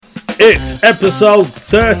It's episode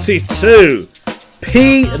 32.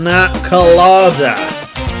 Pina Colada.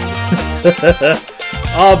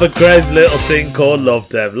 Of a crazy little thing called Love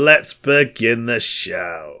Dev. Let's begin the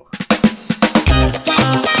show.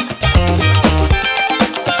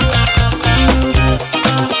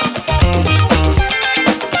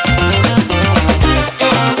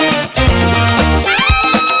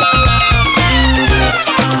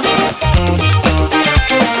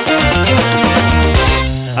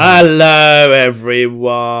 Hello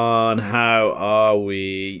everyone, how are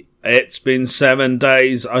we? It's been 7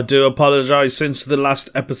 days. I do apologise since the last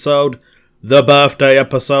episode, the birthday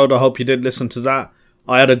episode. I hope you did listen to that.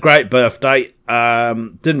 I had a great birthday.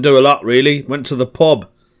 Didn't do a lot really. Went to the pub.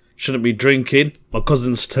 Shouldn't be drinking. My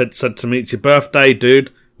cousin said to me, "It's your birthday,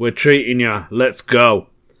 dude. We're treating you. Let's go."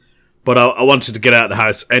 But I wanted to get out of the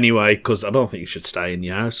house anyway because I don't think you should stay in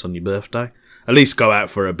your house on your birthday. At least go out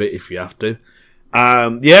for a bit if you have to.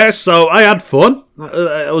 So I had fun.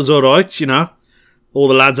 It was alright, you know. All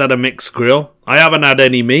the lads had a mixed grill. I haven't had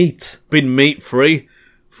any meat. Been meat free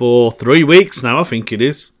for 3 weeks now, I think it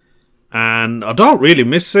is. And I don't really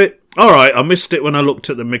miss it. Alright, I missed it when I looked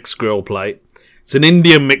at the mixed grill plate. It's an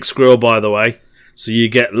Indian mixed grill, by the way. So you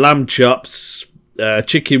get lamb chops,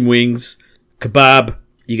 chicken wings, kebab,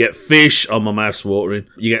 you get fish. Oh, my mouth's watering.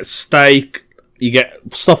 You get steak. You get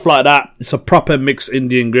stuff like that. It's a proper mixed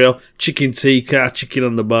Indian grill. Chicken tikka, chicken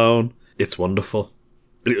on the bone. It's wonderful.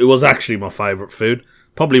 It was actually my favourite food.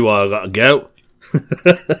 Probably why I got a gout.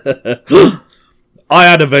 I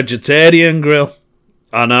had a vegetarian grill.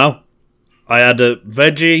 I know. I had a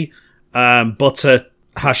veggie, butter,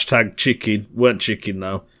 #chicken. Weren't chicken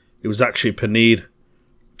though. It was actually paneer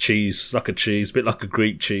cheese, like a cheese, a bit like a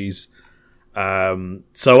Greek cheese.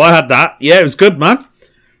 So I had that. Yeah, it was good, man.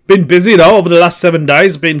 Been busy though over the last 7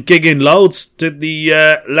 days. Been gigging loads. Did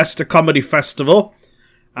the Leicester Comedy Festival,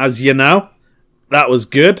 as you know. That was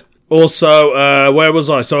good. Also, where was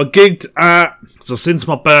I? So I gigged since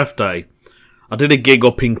my birthday, I did a gig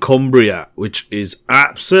up in Cumbria, which is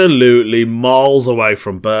absolutely miles away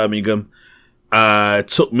from Birmingham. It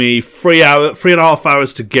took me 3.5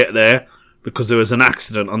 hours to get there because there was an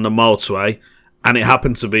accident on the motorway, and it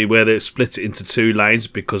happened to be where they split it into 2 lanes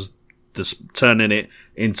because just turning it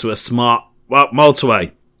into a smart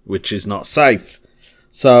motorway, which is not safe.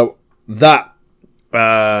 So that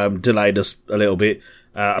delayed us a little bit.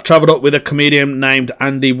 I travelled up with a comedian named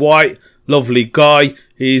Andy White. Lovely guy.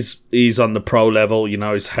 He's on the pro level, you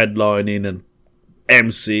know, he's headlining and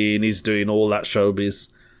MCing, he's doing all that showbiz.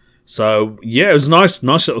 So yeah, it was nice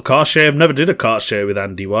little car share. I've never did a car share with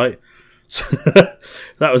Andy White. So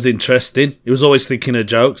that was interesting. He was always thinking of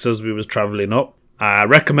jokes as we was travelling up.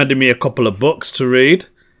 Recommended me a couple of books to read.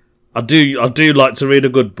 I do like to read a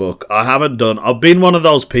good book. I've been one of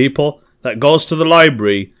those people that goes to the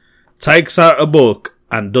library, takes out a book,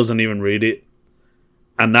 and doesn't even read it.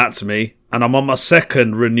 And that's me. And I'm on my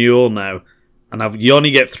second renewal now. And you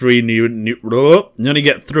only get 3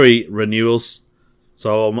 renewals.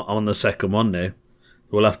 So I'm on the second one now.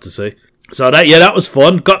 We'll have to see. So that was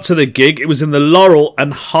fun. Got to the gig. It was in the Laurel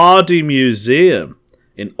and Hardy Museum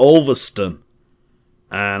in Ulverston.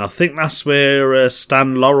 And I think that's where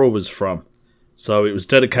Stan Laurel was from. So it was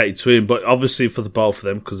dedicated to him, but obviously for the both of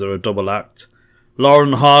them, because they're a double act. Laurel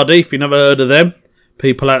and Hardy, if you never heard of them,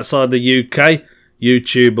 people outside the UK,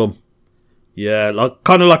 YouTube them. Yeah,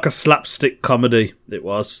 kind of like a slapstick comedy, it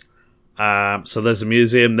was. So there's a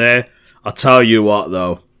museum there. I'll tell you what,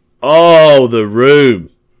 though. Oh, the room.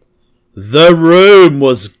 The room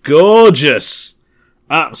was gorgeous.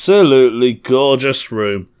 Absolutely gorgeous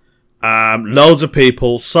room. Loads of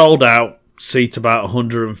people, sold out, seat about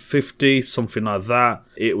 150, something like that.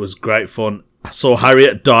 It was great fun. I saw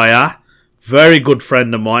Harriet Dyer, very good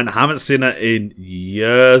friend of mine. I haven't seen her in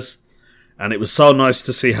years, and it was so nice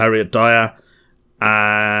to see Harriet Dyer.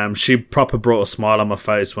 She proper brought a smile on my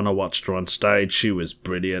face when I watched her on stage. She was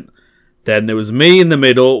brilliant. Then there was me in the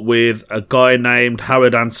middle with a guy named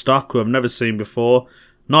Howard Anstock, who I've never seen before.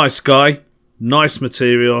 Nice guy, nice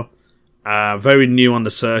material. Very new on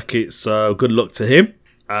the circuit, so good luck to him.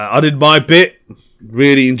 I did my bit,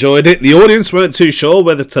 really enjoyed it. The audience weren't too sure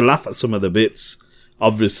whether to laugh at some of the bits.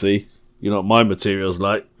 Obviously, you know, my material's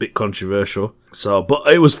like a bit controversial. So,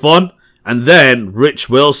 but it was fun. And then Rich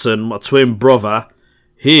Wilson, my twin brother,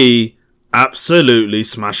 he absolutely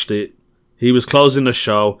smashed it. He was closing the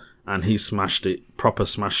show and he smashed it. Proper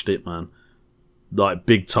smashed it, man. Like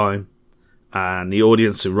big time. And the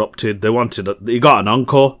audience erupted. He got an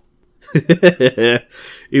encore.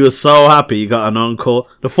 He was so happy he got an encore.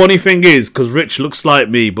 The funny thing is, because Rich looks like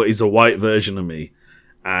me, but he's a white version of me.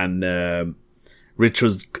 And Rich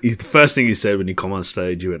was the first thing he said when he come on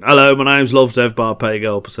stage. He went, "Hello, my name's Love Dev Barpega." I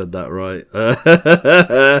hope I said that right.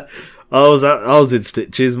 I was in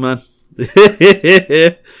stitches, man.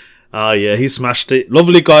 Oh yeah, he smashed it.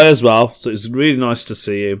 Lovely guy as well. So it's really nice to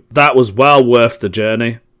see him. That was well worth the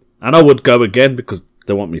journey, and I would go again because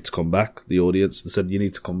they want me to come back. The audience, they said you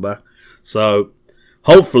need to come back. So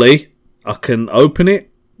hopefully I can open it.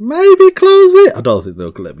 Maybe close it. I don't think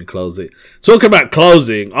they'll let me close it. Talking about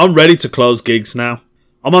closing, I'm ready to close gigs now.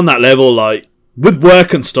 I'm on that level, like, with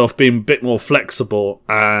work and stuff being a bit more flexible,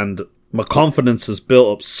 and my confidence has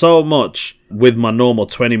built up so much with my normal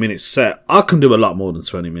 20-minute set. I can do a lot more than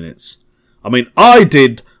 20 minutes. I mean, I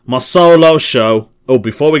did my solo show. Oh,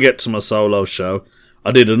 before we get to my solo show,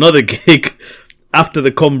 I did another gig after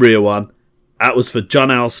the Cumbria one. That was for John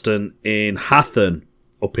Elston in Hatton,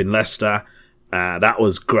 up in Leicester. That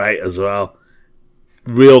was great as well.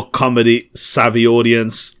 Real comedy savvy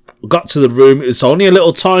audience. Got to the room. It's only a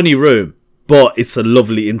little tiny room, but it's a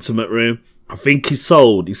lovely intimate room. I think he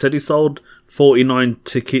said he sold 49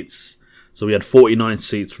 tickets. So we had 49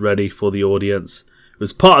 seats ready for the audience. It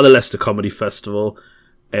was part of the Leicester Comedy Festival.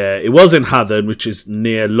 It was in Hatton, which is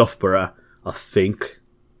near Loughborough, I think.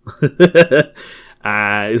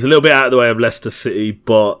 It's a little bit out of the way of Leicester City,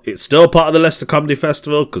 but it's still part of the Leicester Comedy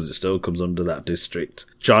Festival because it still comes under that district.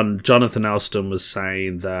 Jonathan Elston was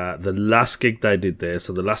saying that the last gig they did there,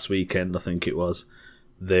 so the last weekend I think it was,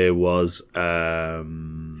 there was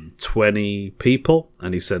 20 people,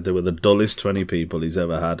 and he said they were the dullest 20 people he's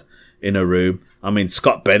ever had in a room. I mean,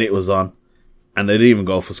 Scott Bennett was on, and they didn't even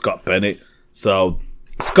go for Scott Bennett. So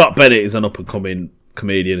Scott Bennett is an up-and-coming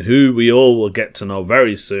comedian who we all will get to know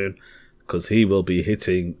very soon, because he will be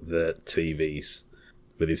hitting the TVs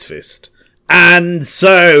with his fist. And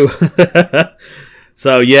so,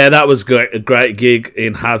 yeah, that was great, a great gig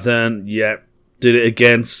in Hatton. Yeah, did it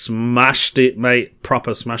again, smashed it, mate,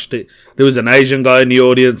 proper smashed it. There was an Asian guy in the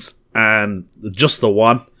audience, and just the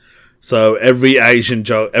one. So every Asian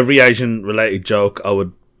related joke, I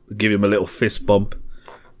would give him a little fist bump.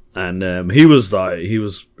 And he was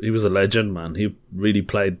a legend, man. He really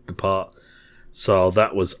played the part. So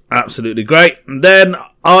that was absolutely great. And then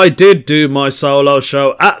I did do my solo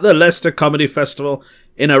show at the Leicester Comedy Festival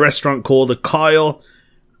in a restaurant called The Kyle.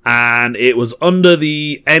 And it was under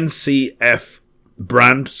the NCF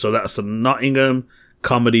brand. So that's the Nottingham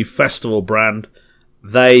Comedy Festival brand.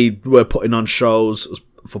 They were putting on shows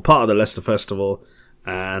for part of the Leicester Festival.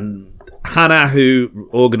 And Hannah, who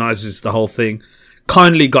organises the whole thing,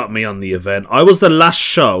 kindly got me on the event. I was the last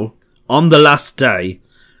show on the last day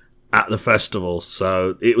at the festival,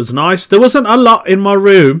 so it was nice. There wasn't a lot in my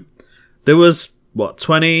room. There was,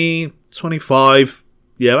 20, 25?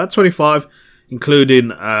 Yeah, about 25, including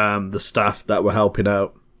the staff that were helping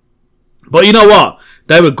out. But you know what?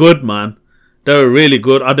 They were good, man. They were really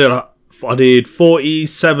good. I did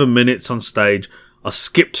 47 minutes on stage. I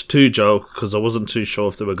skipped 2 jokes because I wasn't too sure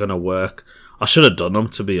if they were going to work. I should have done them,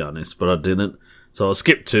 to be honest, but I didn't. So I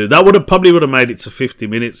skipped 2. That would have made it to 50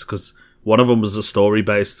 minutes because one of them was a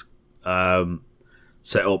story-based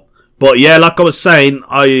set up. But yeah, like I was saying,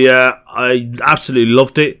 I absolutely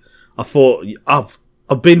loved it. I thought, I've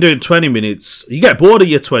been doing 20 minutes. You get bored of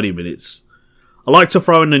your 20 minutes. I like to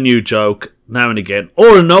throw in a new joke now and again,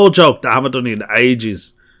 or an old joke that I haven't done in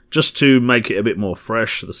ages, just to make it a bit more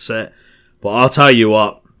fresh, the set. But I'll tell you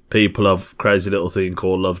what, people of crazy little thing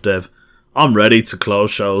called Love Dev, I'm ready to close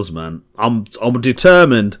shows, man. I'm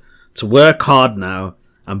determined to work hard now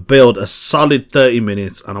and build a solid 30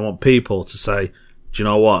 minutes, and I want people to say, do you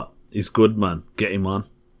know what? He's good, man. Get him on.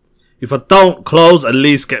 If I don't close, at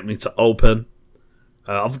least get me to open.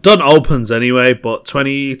 I've done opens anyway, but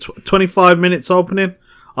 25 minutes opening,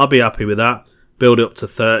 I'll be happy with that. Build it up to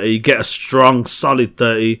 30, get a strong, solid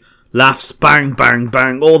 30, laughs, bang, bang,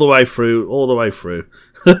 bang, all the way through.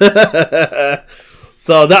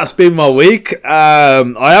 So that's been my week.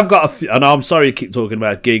 I have got and I'm sorry to keep talking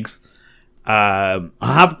about gigs. I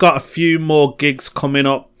have got a few more gigs coming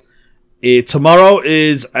up. Tomorrow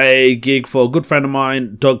is a gig for a good friend of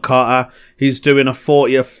mine, Doug Carter. He's doing a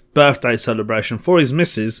 40th birthday celebration for his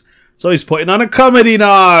missus. So he's putting on a comedy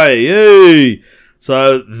night. Yay!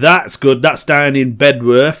 So that's good. That's down in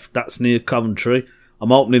Bedworth. That's near Coventry.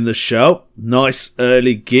 I'm opening the show. Nice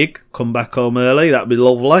early gig. Come back home early. That'd be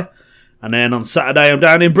lovely. And then on Saturday, I'm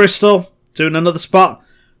down in Bristol doing another spot.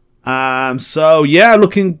 So yeah,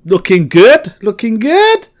 looking good.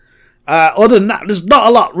 Other than that, there's not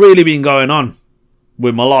a lot really been going on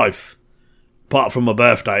with my life, apart from my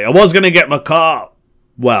birthday. I was going to get my car.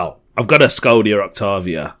 Well, I've got a Skoda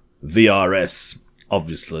Octavia VRS,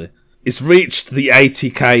 obviously. It's reached the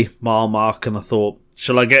 80k mile mark, and I thought,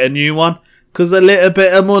 shall I get a new one? because a little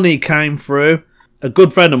bit of money came through. A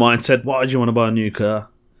good friend of mine said, why do you want to buy a new car?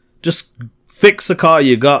 Just fix the car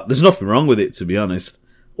you got. There's nothing wrong with it, to be honest.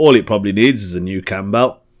 All it probably needs is a new cam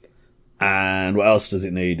belt. And what else does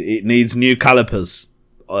it need? It needs new calipers,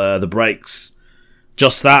 the brakes.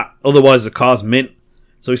 Just that. Otherwise, the car's mint.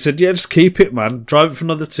 So he said, yeah, just keep it, man. Drive it for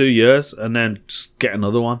another 2 years and then just get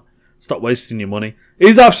another one. Stop wasting your money.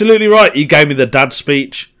 He's absolutely right. He gave me the dad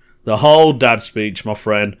speech. The whole dad speech, my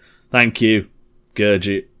friend. Thank you,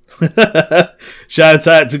 Gurjit. Shout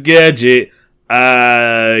out to Gurjit.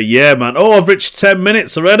 Yeah, man. Oh, I've reached 10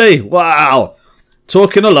 minutes already. Wow.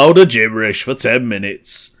 Talking a load of gibberish for 10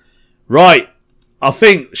 minutes. Right. I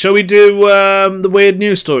think, shall we do the weird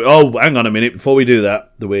news story? Oh, hang on a minute. Before we do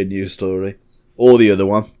that, the weird news story. Or the other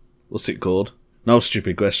one. What's it called? No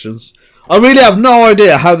Stupid Questions. I really have no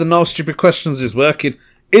idea how the No Stupid Questions is working.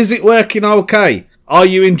 Is it working okay? Are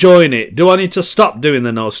you enjoying it? Do I need to stop doing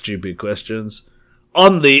the No Stupid Questions?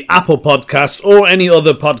 On the Apple podcast or any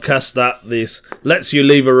other podcast that this lets you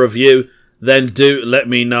leave a review, then do let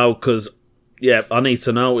me know, because, yeah, I need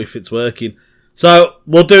to know if it's working. So,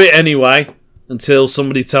 we'll do it anyway until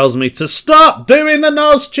somebody tells me to stop doing the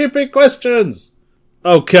No Stupid Questions.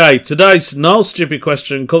 Okay, today's No Stupid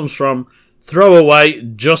Question comes from Throwaway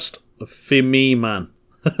Just For Me Man.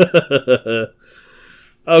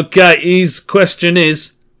 Okay, his question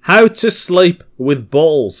is, how to sleep with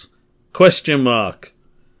balls? Question mark.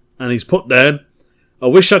 And he's put down, I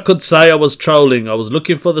wish I could say I was trolling. I was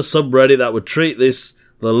looking for the subreddit that would treat this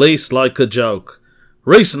the least like a joke.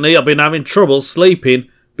 Recently I've been having trouble sleeping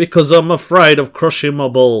because I'm afraid of crushing my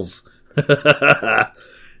balls.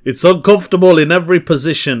 It's uncomfortable in every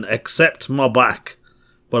position except my back.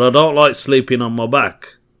 But I don't like sleeping on my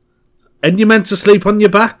back. And you meant to sleep on your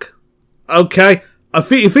back? Okay. I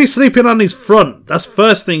think if he's sleeping on his front, that's the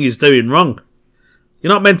first thing he's doing wrong.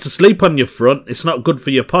 You're not meant to sleep on your front. It's not good for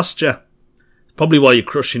your posture. It's probably why you're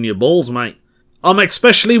crushing your balls, mate. I'm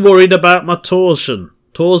especially worried about my torsion.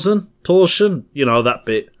 Torsion? You know, that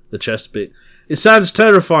bit. The chest bit. It sounds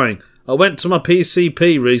terrifying. I went to my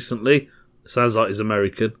PCP recently. Sounds like he's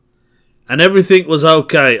American. And everything was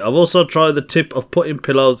okay. I've also tried the tip of putting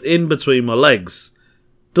pillows in between my legs.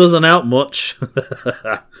 Doesn't help much.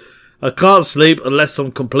 I can't sleep unless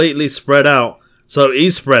I'm completely spread out. So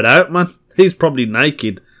he's spread out, man. He's probably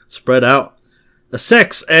naked, spread out. A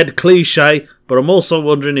sex ed cliche, but I'm also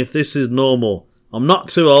wondering if this is normal. I'm not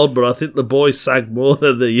too old, but I think the boys sag more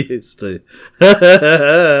than they used to.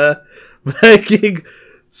 Making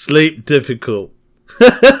sleep difficult.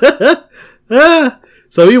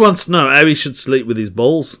 So he wants to know how he should sleep with his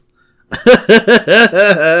balls.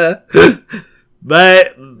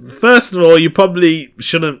 But first of all, you probably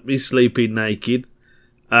shouldn't be sleeping naked.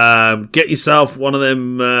 Get yourself one of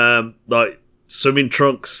them like swimming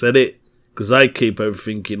trunks, said it, because they keep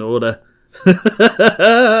everything in order.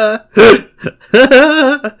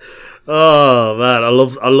 Oh man, I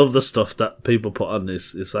love the stuff that people put on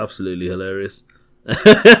this. It's absolutely hilarious.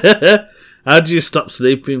 How do you stop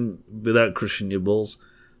sleeping without crushing your balls?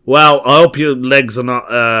 Well, I hope your legs are not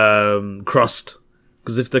crossed,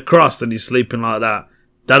 because if they're crossed and you're sleeping like that,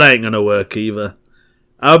 that ain't gonna work either.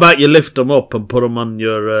 How about you lift them up and put them on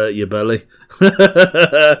your belly?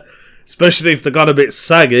 Especially if they got a bit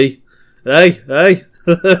saggy. Hey.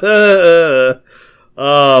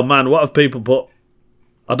 Oh man, what have people put?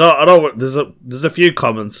 I don't. There's a few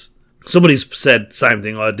comments. Somebody's said same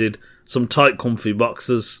thing I did. Some tight, comfy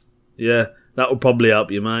boxers. Yeah, that would probably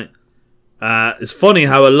help you, mate. It's funny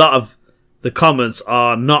how a lot of the comments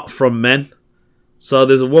are not from men. So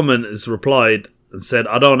there's a woman that's replied and said,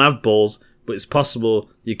 I don't have balls, but it's possible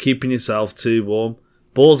you're keeping yourself too warm.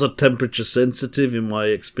 Balls are temperature sensitive in my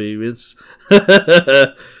experience.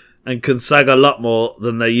 And can sag a lot more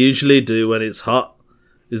than they usually do when it's hot.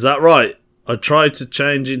 Is that right? I tried to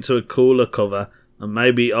change into a cooler cover and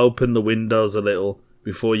maybe open the windows a little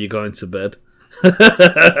before you go into bed.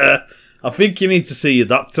 I think you need to see your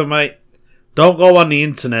doctor, mate. Don't go on the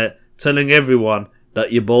internet telling everyone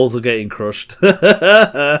that your balls are getting crushed.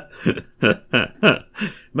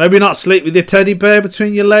 Maybe not sleep with your teddy bear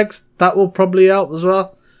between your legs. That will probably help as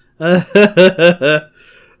well.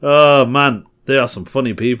 Oh man, there are some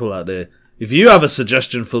funny people out there. If you have a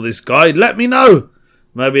suggestion for this guy, let me know.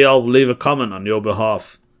 Maybe I'll leave a comment on your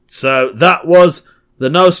behalf. So that was the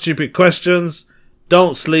No Stupid Questions.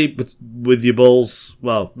 Don't sleep with your balls.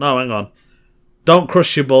 Well, no, hang on. Don't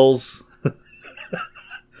crush your balls.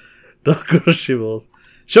 Don't crush your balls.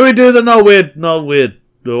 Shall we do the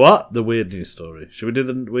the weird news story? Shall we do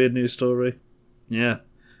the weird news story? Yeah.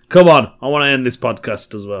 Come on, I want to end this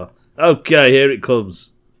podcast as well. Okay, here it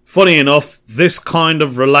comes. Funny enough, this kind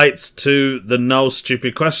of relates to the no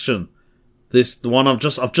stupid question. The one I've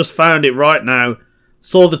just found it right now.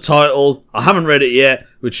 Saw the title. I haven't read it yet,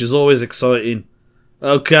 which is always exciting.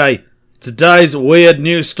 Okay, today's weird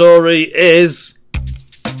news story is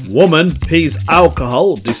woman pees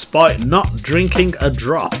alcohol despite not drinking a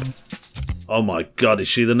drop. Oh my god, is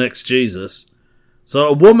she the next Jesus? So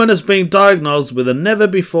a woman has been diagnosed with a never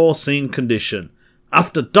before seen condition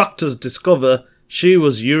after doctors discover she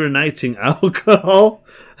was urinating alcohol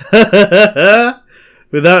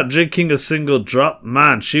without drinking a single drop.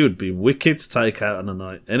 Man, she would be wicked to take out on a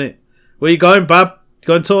night, innit? Where you going, Bab? You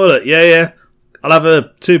going toilet? Yeah. I'll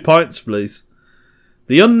have 2 pints, please.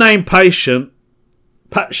 The unnamed patient...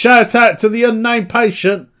 shout out to the unnamed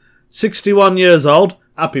patient, 61 years old.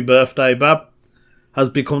 Happy birthday, Bab. Has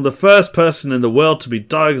become the first person in the world to be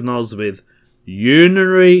diagnosed with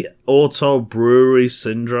urinary autobrewery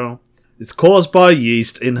syndrome. It's caused by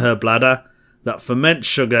yeast in her bladder that ferments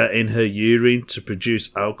sugar in her urine to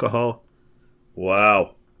produce alcohol.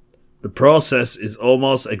 Wow. The process is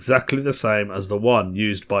almost exactly the same as the one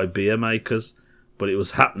used by beer makers, but it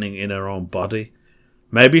was happening in her own body.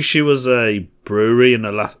 Maybe she was a brewery in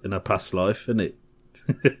a past life, innit?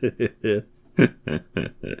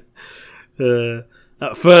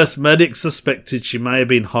 At first, medics suspected she may have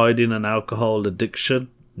been hiding an alcohol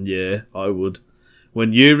addiction. Yeah, I would.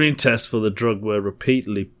 When urine tests for the drug were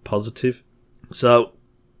repeatedly positive. So,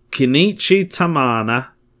 Kenichi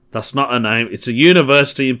Tamana, that's not a name, it's a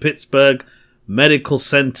university in Pittsburgh Medical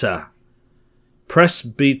Center.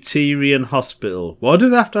 Presbyterian Hospital. Why do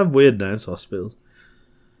they have to have weird names, hospitals?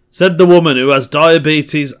 Said the woman who has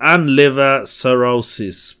diabetes and liver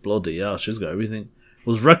cirrhosis. Bloody hell, she's got everything.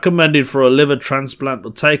 Was recommended for a liver transplant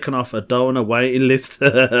but taken off a donor waiting list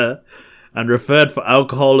and referred for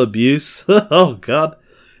alcohol abuse. Oh god.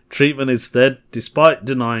 Treatment instead, despite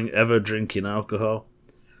denying ever drinking alcohol.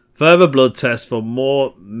 Further blood tests for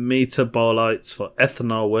more metabolites for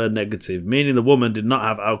ethanol were negative, meaning the woman did not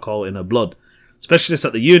have alcohol in her blood. Specialists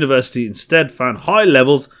at the university instead found high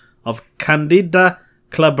levels of Candida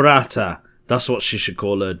glabrata. That's what she should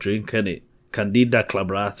call her drink, innit? Candida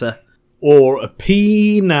glabrata. Or a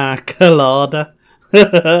pina colada.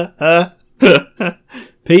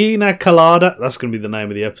 Pina colada. That's going to be the name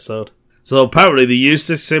of the episode. So apparently the use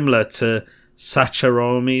is similar to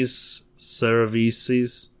Saccharomyces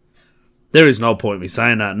cerevisiae. There is no point in me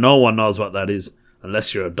saying that. No one knows what that is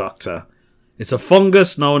unless you're a doctor. It's a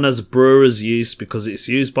fungus known as brewer's yeast because it's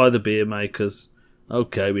used by the beer makers.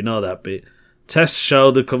 Okay, we know that bit. Tests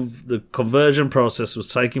show the conversion process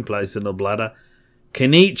was taking place in the bladder.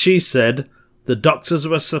 Kenichi said the doctors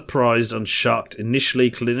were surprised and shocked. Initially,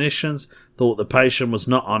 clinicians thought the patient was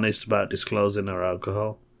not honest about disclosing her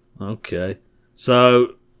alcohol. Okay.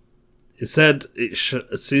 So, it said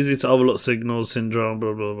it's easy to overlook signals, syndrome,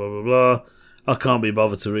 blah, blah, blah, blah, blah. I can't be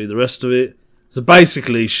bothered to read the rest of it. So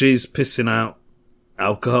basically, she's pissing out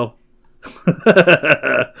alcohol.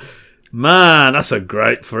 Man, that's a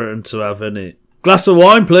great friend to have, isn't it? Glass of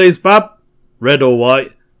wine, please, Bab. Red or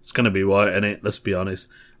white? It's going to be white, isn't it? Let's be honest.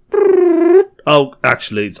 Oh,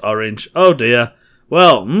 actually, it's orange. Oh, dear.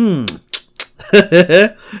 Well,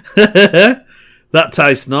 that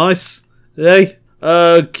tastes nice. Hey?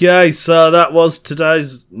 Okay, so that was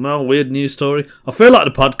today's weird news story. I feel like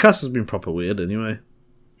the podcast has been proper weird anyway.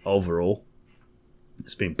 Overall.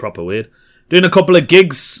 It's been proper weird. Doing a couple of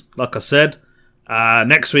gigs, like I said.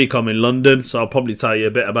 Next week I'm in London, so I'll probably tell you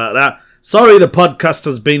a bit about that. Sorry the podcast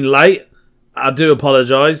has been late. I do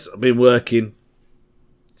apologise. I've been working.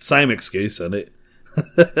 Same excuse, isn't it?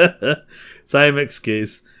 Same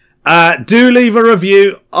excuse. Do leave a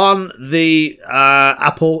review on the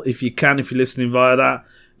Apple if you can, if you're listening via that.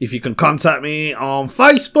 If you can contact me on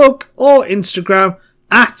Facebook or Instagram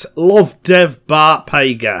at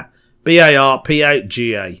LoveDevBarPaga.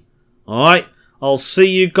 BARPAGA. Alright, I'll see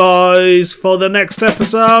you guys for the next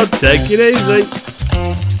episode. Take it easy.